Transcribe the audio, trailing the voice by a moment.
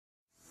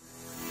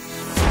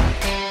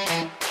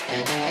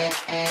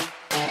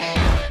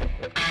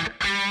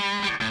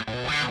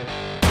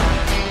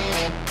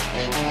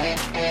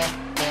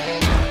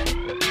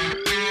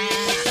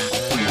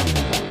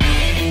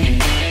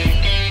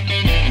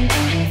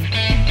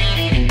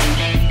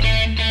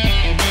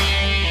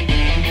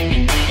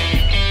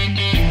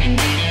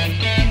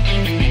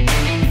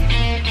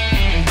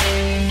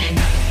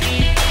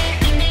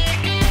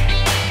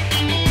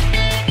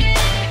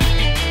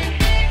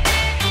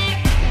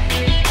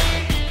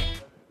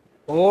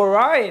All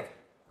right.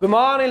 Good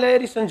morning,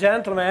 ladies and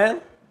gentlemen.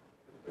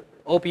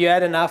 Hope you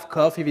had enough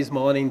coffee this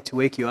morning to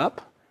wake you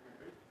up.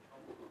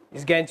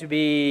 It's going to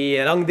be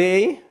a long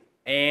day.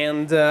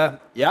 And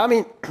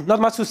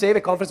not much to say.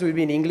 The conference will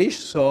be in English.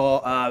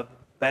 So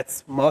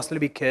that's mostly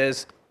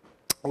because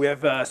we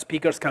have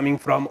speakers coming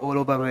from all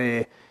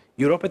over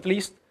Europe, at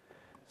least.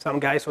 Some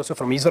guys also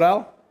from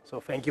Israel. So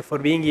thank you for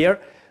being here.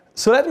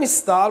 So let me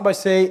start by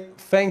saying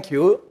thank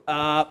you.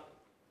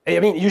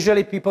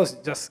 Usually people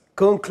just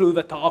conclude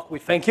the talk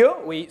with thank you.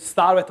 We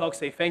start the talk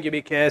say thank you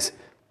because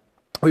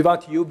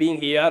without you being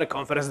here, the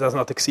conference does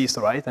not exist,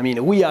 right?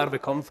 We are the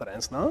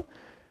conference, no?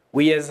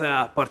 We as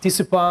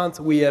participants,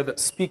 we have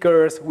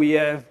speakers, we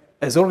have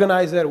as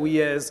organizer,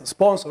 we as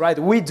sponsor, right?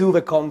 We do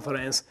the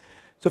conference.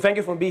 So thank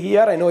you for being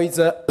here. I know it's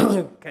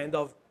a kind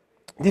of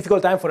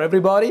difficult time for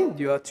everybody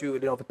due to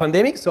the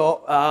pandemic.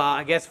 So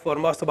I guess for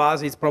most of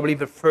us, it's probably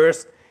the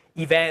first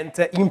event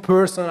in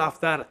person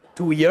after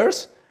 2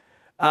 years.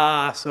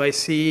 So I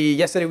see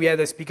yesterday we had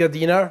a speaker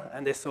dinner,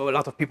 and I saw a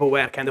lot of people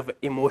were kind of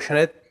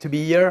emotional to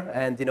be here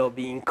and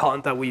be in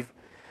contact with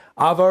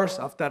others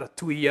after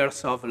 2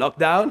 years of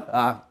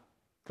lockdown,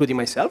 including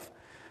myself.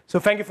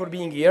 So thank you for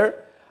being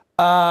here.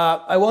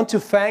 I want to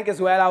thank as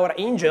well our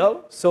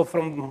angel. So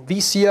from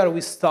this year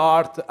we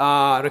start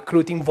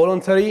recruiting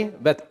voluntary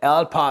that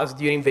help us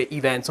during the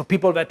event. So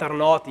people that are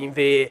not in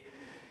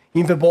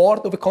the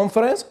board of the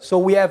conference. So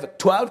we have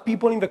 12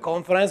 people in the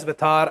conference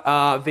that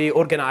are the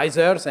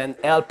organizers and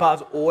help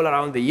us all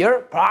around the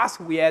year. Plus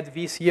we had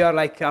this year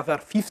like other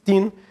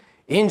 15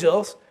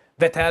 angels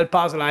that help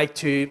us like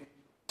to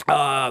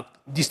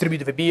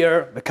distribute the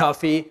beer, the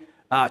coffee,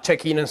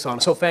 check in and so on.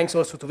 So thanks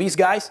also to these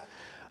guys.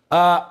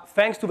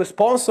 Thanks to the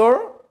sponsor.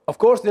 Of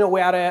course,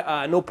 we are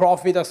a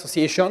no-profit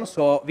association.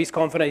 So this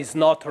conference is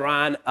not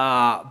run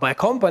by a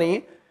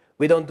company.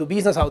 We don't do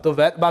business out of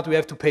that, but we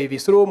have to pay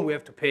this room, we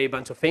have to pay a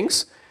bunch of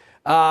things.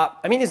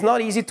 It's not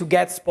easy to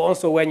get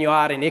sponsored when you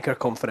are an Acre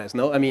conference,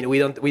 no?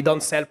 We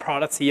don't sell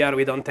products here,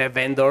 we don't have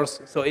vendors,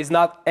 so it's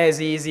not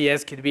as easy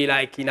as could be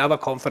like in other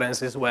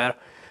conferences where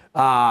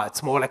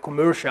it's more like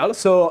commercial.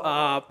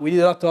 So we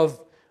did a lot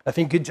of, I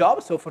think, good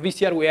job. So for this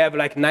year, we have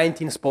like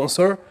 19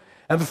 sponsors.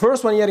 And the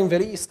first one here in the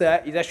list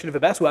is actually the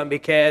best one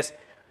because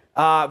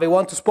they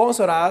want to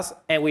sponsor us,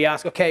 and we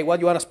ask, okay, what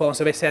do you want to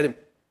sponsor? They said,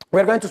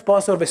 we're going to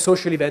sponsor the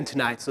social event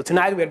tonight. So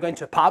tonight we are going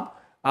to a pub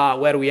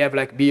where we have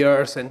like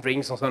beers and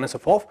drinks and so on and so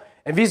forth.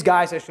 And these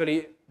guys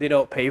actually,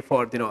 pay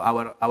for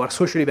our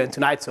social event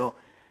tonight. So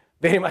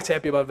very much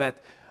happy about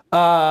that.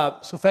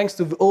 So thanks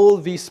to all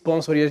these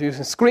sponsors here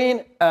using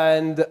screen,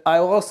 and I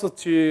also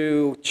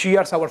to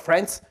cheers our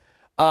friends.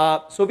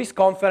 So this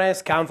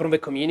conference comes from the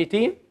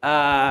community,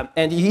 and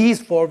it is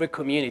for the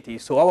community.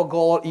 So our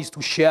goal is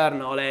to share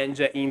knowledge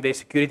in the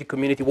security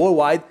community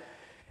worldwide.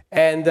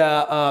 And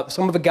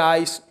some of the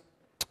guys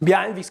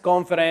behind this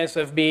conference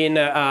have been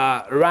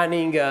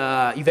running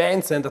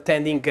events and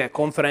attending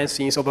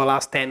conferences over the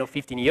last 10 or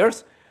 15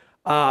 years.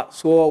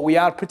 So we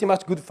are pretty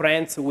much good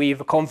friends with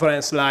a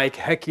conference like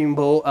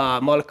Hacking-Bo,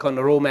 Molcon,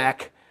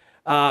 Romac,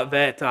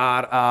 that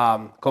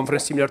are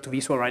conferences similar to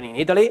this one running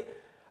in Italy.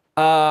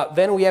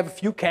 Then we have a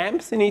few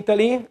camps in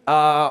Italy in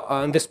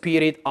the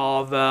spirit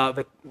of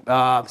the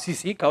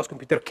CC, Chaos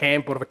Computer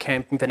Camp, or the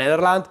camp in the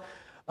Netherlands.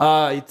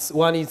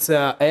 One is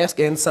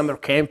ESC and Summer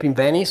Camp in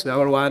Venice. The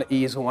other one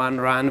is one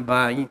run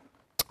by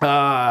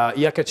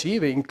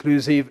IHC, the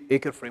Inclusive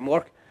Hacker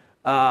Framework.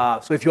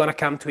 So if you want to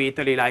come to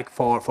Italy like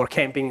for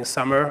camping in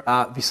summer,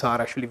 these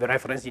are actually the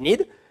reference you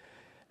need.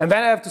 And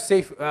then I have to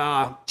say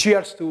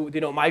cheers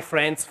to my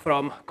friends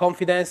from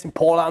Confidence in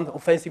Poland,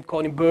 Offensive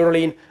Con in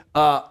Berlin.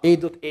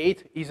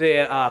 8.8 is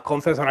a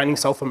conference running in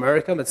South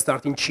America that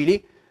started in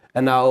Chile,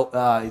 and now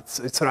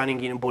it's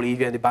running in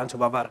Bolivia and a bunch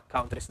of other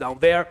countries down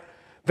there.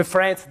 The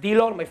friends,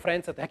 Dillon, my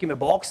friends at Hack in the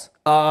Box,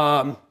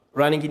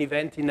 running an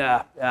event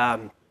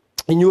in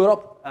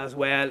Europe as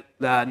well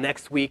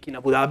next week in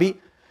Abu Dhabi.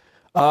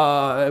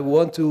 I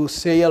want to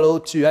say hello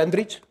to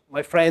Andrich,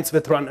 my friends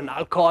that run an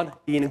Alcon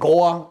in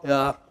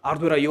Goa,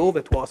 Hardware.io,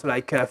 that was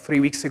like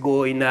 3 weeks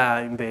ago in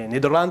the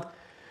Netherlands.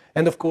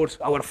 And of course,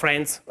 our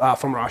friends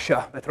from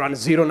Russia that run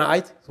Zero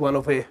Night. It's one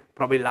of the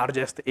probably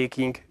largest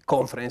hacking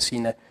conference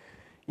in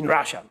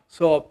Russia.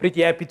 So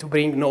pretty happy to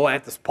bring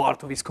Noet as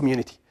part of his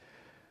community.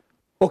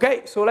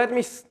 Okay, so let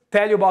me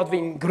tell you about the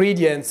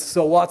ingredients.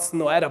 So what's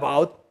Noet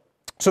about?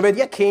 So the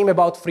idea came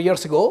about 3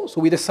 years ago.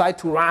 So we decided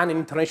to run an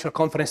international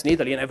conference in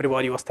Italy, and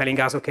everybody was telling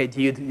us, okay,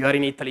 dude, you are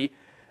in Italy.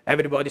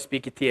 Everybody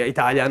speaks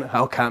Italian.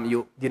 How come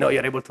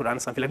you're able to run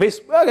something like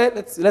this? Okay,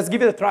 let's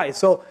give it a try.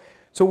 So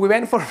we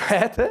went for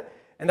that,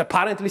 and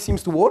apparently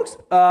seems to work.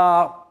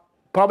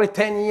 Probably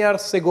 10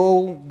 years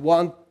ago,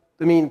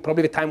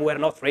 probably the time we were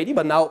not ready,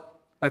 but now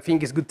I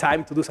think it's a good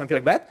time to do something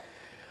like that.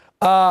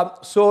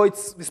 So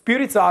the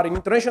spirits are an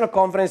international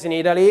conference in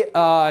Italy,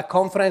 a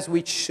conference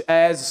which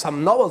has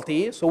some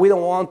novelty. So we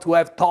don't want to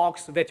have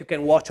talks that you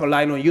can watch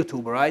online on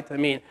YouTube, right?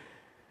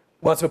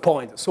 What's the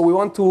point? So we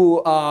want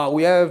to,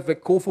 we have a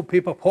call for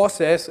paper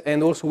process,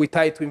 and also we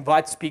try to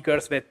invite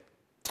speakers that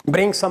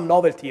bring some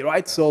novelty,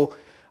 right? So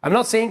I'm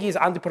not saying it's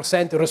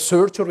 100%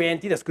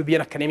 research-oriented, this could be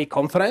an academic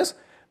conference,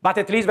 but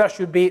at least there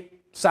should be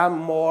some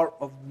more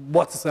of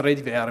what's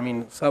already there. I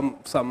mean, some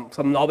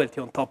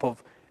novelty on top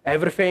of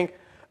everything.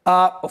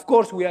 Of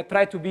course, we are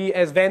trying to be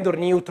as vendor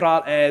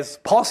neutral as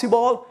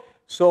possible.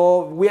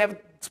 So we have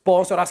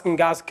sponsors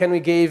asking us, can we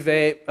give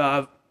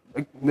a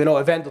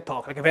vendor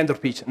talk, like a vendor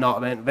pitch? No,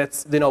 man,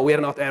 that's, we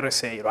are not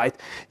RSA, right?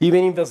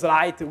 Even in the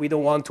slide, we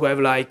don't want to have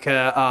like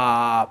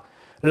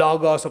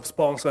logos of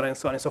sponsors and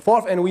so on and so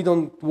forth, and we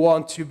don't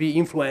want to be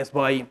influenced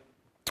by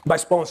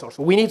sponsors.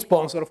 So we need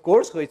sponsors, of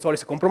course, so it's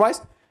always a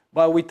compromise,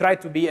 but we try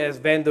to be as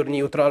vendor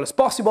neutral as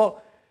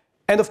possible.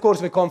 And of course,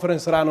 the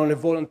conference run on a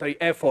voluntary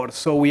effort.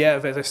 So we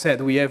have, as I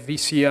said, we have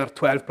this year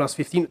 12 plus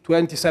 15,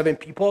 27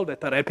 people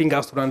that are helping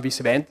us to run this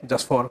event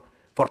just for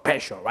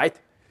passion, right?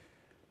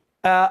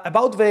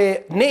 About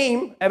the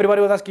name,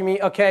 everybody was asking me,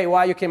 okay,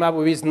 why you came up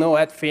with this no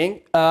hat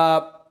thing?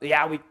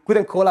 Yeah, we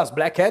couldn't call us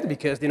Black Hat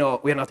because,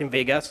 we're not in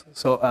Vegas.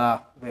 So,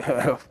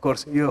 of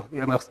course,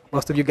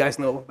 most of you guys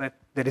know that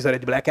there is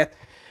already Black Hat.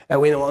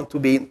 And we don't want to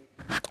be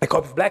a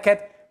copy of Black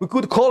Hat. We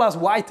could call us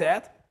White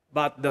Hat,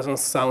 but doesn't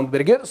sound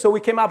very good. So we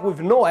came up with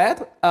no hat,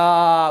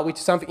 which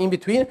is something in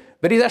between.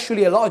 There is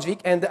actually a logic,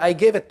 and I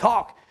gave a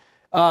talk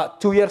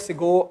 2 years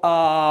ago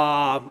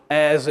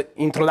as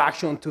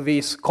introduction to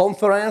this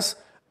conference.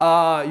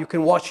 You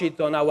can watch it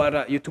on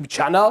our YouTube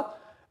channel,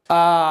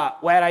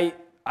 where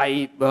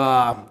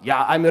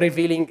I'm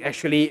revealing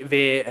actually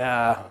the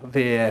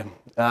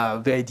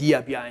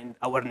idea behind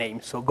our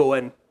name. So go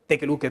and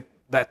take a look at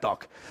that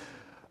talk.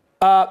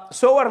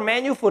 So our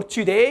menu for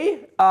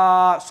today,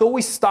 so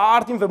we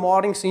start in the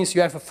morning since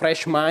you have a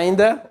fresh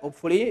mind,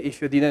 hopefully,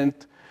 if you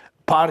didn't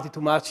party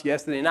too much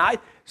yesterday night.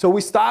 So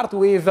we start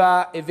with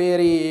a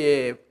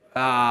very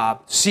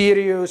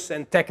serious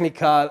and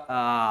technical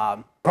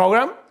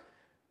program,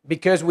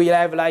 because we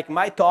have like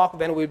my talk,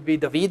 then will be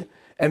David,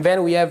 and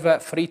then we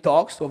have 3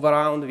 talks. So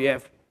around we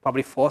have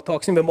probably 4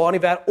 talks in the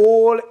morning. They're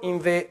all in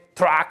the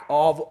track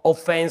of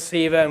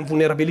offensive and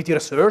vulnerability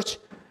research.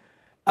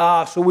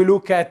 So we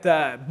look at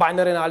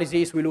binary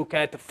analysis, we look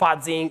at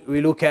fuzzing, we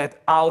look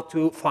at how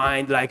to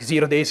find like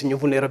 0 days new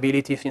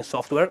vulnerabilities in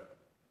software.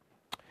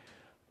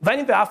 Then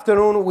in the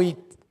afternoon, we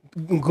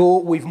go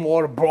with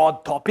more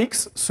broad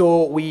topics.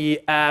 So we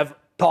have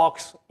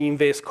talks in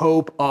the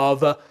scope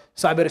of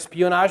cyber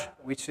espionage,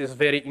 which is a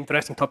very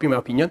interesting topic in my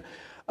opinion.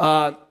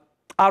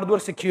 Hardware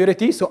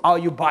security, so how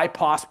you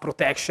bypass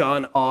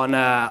protection on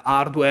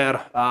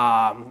hardware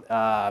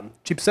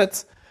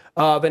chipsets.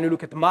 Then you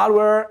look at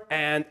malware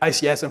and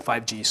ICS and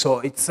 5G. So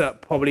it's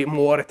probably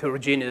more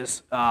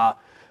heterogeneous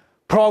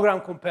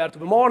program compared to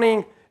the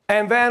morning.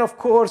 And then, of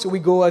course, we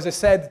go, as I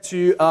said,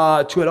 to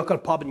a local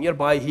pub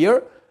nearby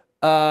here,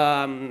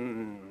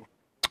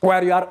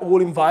 where you are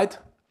all invited.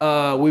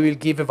 We will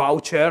give a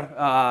voucher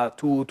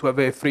to have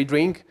a free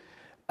drink.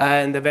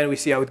 And then we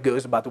see how it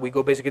goes. But we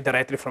go basically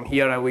directly from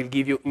here. I will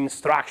give you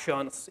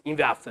instructions in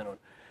the afternoon.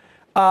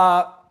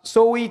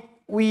 So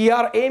we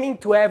are aiming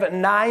to have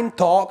 9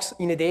 talks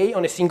in a day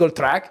on a single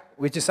track,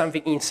 which is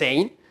something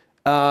insane.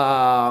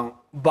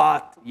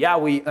 But yeah,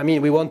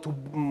 we want to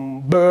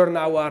burn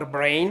our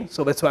brain,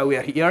 so that's why we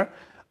are here.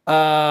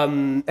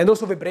 And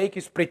also the break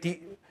is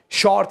pretty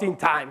short in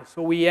time.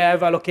 So we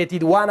have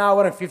allocated 1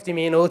 hour and 50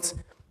 minutes.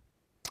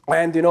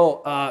 And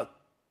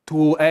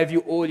to have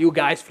all you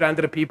guys,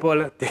 300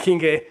 people,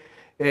 taking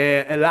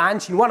a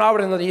lunch in 1 hour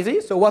is not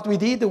easy. So what we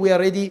did, we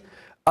already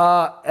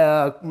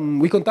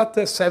we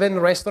contacted 7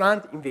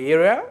 restaurants in the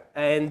area,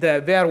 and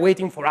they are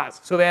waiting for us.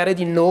 So they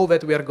already know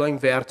that we are going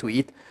there to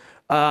eat.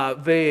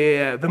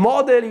 The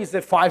model is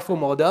a FIFO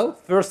model,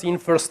 first in,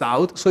 first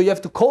out. So you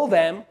have to call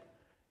them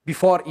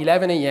before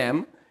 11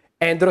 a.m.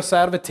 and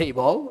reserve a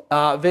table.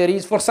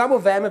 For some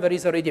of them, there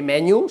is already a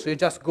menu. So you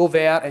just go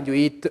there and you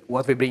eat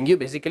what they bring you,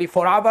 basically.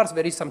 For others,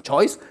 there is some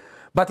choice.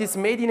 But it's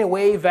made in a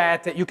way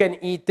that you can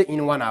eat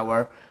in 1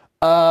 hour.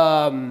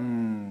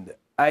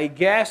 I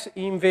guess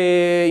in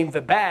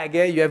the bag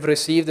you have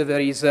received, there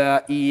is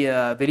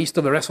the list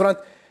of the restaurant.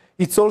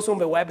 It's also on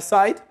the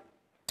website.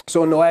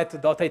 So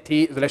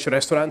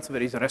noet.it/restaurants,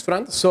 there is a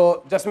restaurant.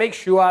 So just make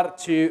sure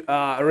to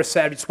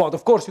reserve its spot.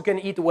 Of course, you can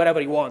eat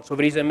wherever you want. So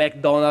there is a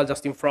McDonald's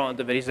just in front.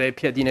 There is a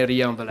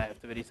Piadineria on the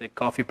left. There is a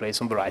coffee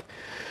place on the right.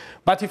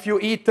 But if you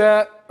eat,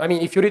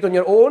 if you eat on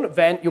your own,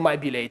 then you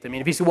might be late.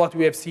 This is what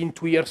we have seen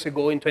 2 years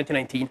ago in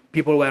 2019.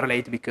 People were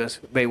late because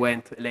they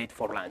went late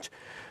for lunch.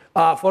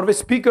 For the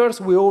speakers,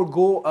 we all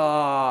go,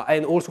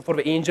 and also for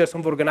the angels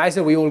and the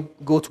organizer, we all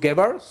go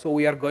together. So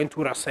we are going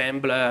to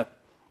assemble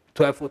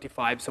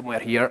 12:45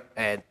 somewhere here,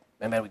 and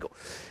then we go.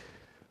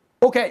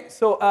 Okay,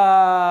 so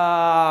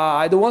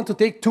I don't want to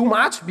take too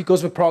much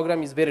because the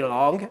program is very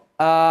long.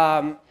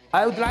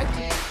 I would like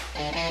to...